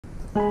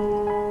There's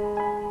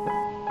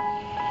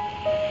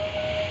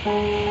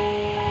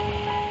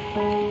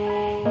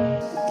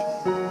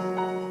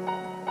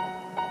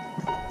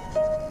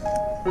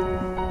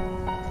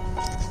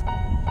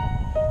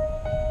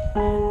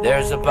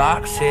a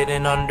box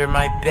hidden under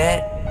my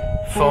bed,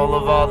 full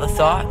of all the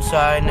thoughts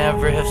I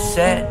never have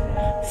said.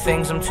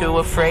 Things I'm too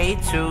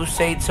afraid to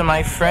say to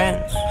my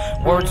friends,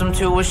 words I'm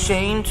too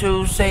ashamed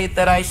to say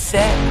that I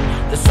said.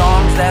 The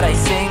songs that I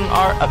sing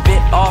are a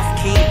bit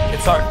off-key.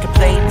 It's hard to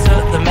play to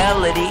the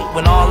melody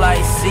when all I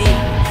see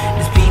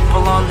is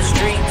people on the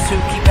streets who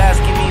keep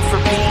asking me for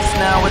peace.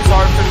 Now it's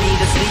hard for me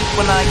to sleep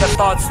when I got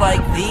thoughts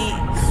like these.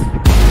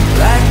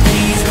 Black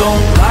keys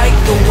don't like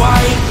the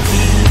white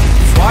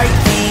keys, white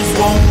keys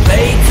won't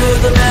play to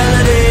the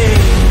melody.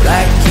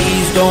 Black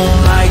keys don't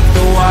like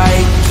the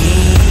white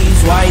keys,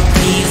 white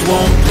keys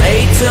won't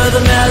play to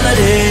the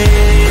melody.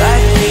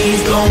 Black keys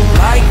don't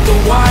like the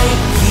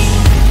white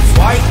keys,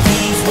 white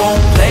keys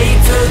won't play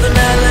to the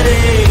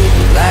melody.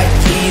 Black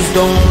keys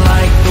don't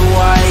like the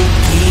white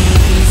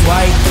keys,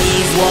 white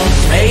keys won't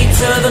play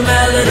to the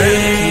melody.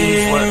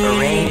 Keys were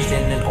arranged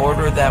in an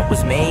order that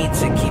was made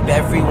to keep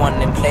everyone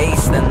in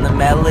place. Then the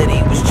melody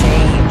was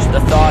changed.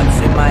 The thoughts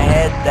in my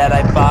head that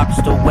I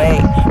boxed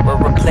away were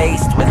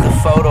replaced with a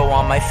photo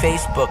on my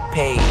Facebook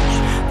page.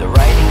 The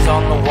writing's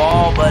on the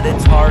wall, but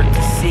it's hard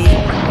to see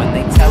when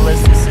they tell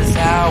us this is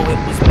how it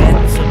was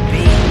meant to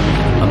be.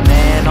 A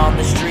man on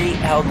the street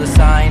held a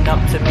sign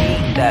up to me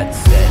that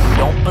said,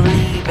 don't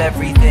believe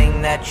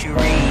everything that you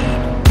read.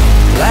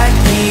 Black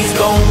keys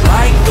don't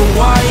like the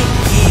white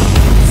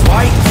keys,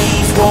 white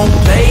keys won't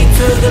play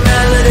to the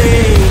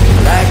melody.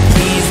 Black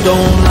keys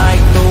don't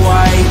like the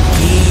white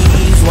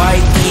keys,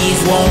 white keys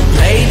won't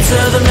play to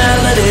the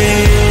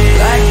melody.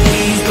 Black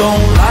keys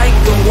don't like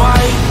the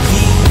white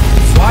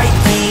keys, white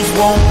keys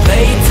won't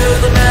play to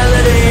the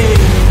melody.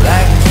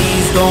 Black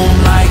keys don't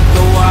like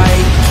the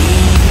white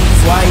keys,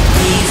 white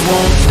keys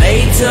won't play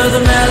to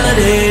the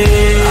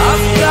melody.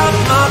 I've got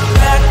my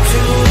back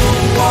to the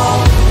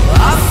wall,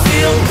 I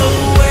feel the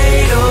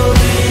weight of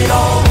it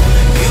all.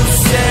 You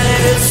said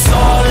it's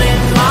all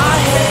in my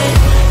head,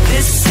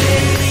 this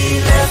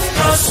city left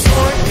us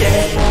for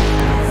dead.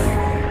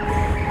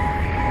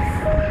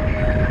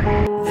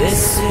 This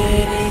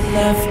city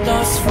left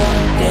us for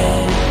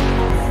dead.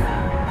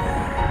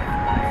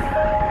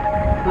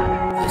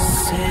 This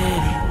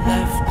city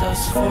left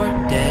us for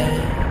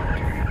dead.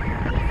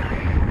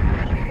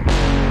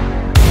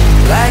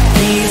 Black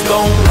keys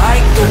don't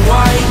like the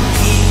white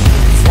keys,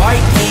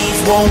 white keys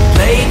won't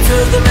play to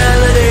the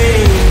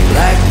melody.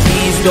 Black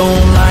keys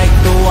don't like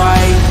the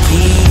white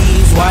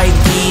keys, white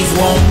keys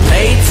won't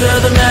play to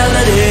the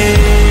melody.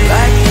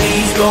 Black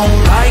keys don't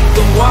like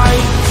the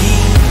white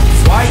keys,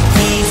 white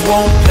keys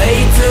won't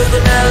play to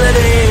the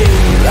melody.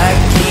 Black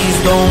keys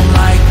don't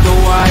like the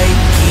white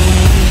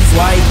keys,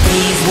 white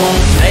keys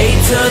won't play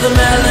to the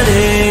melody.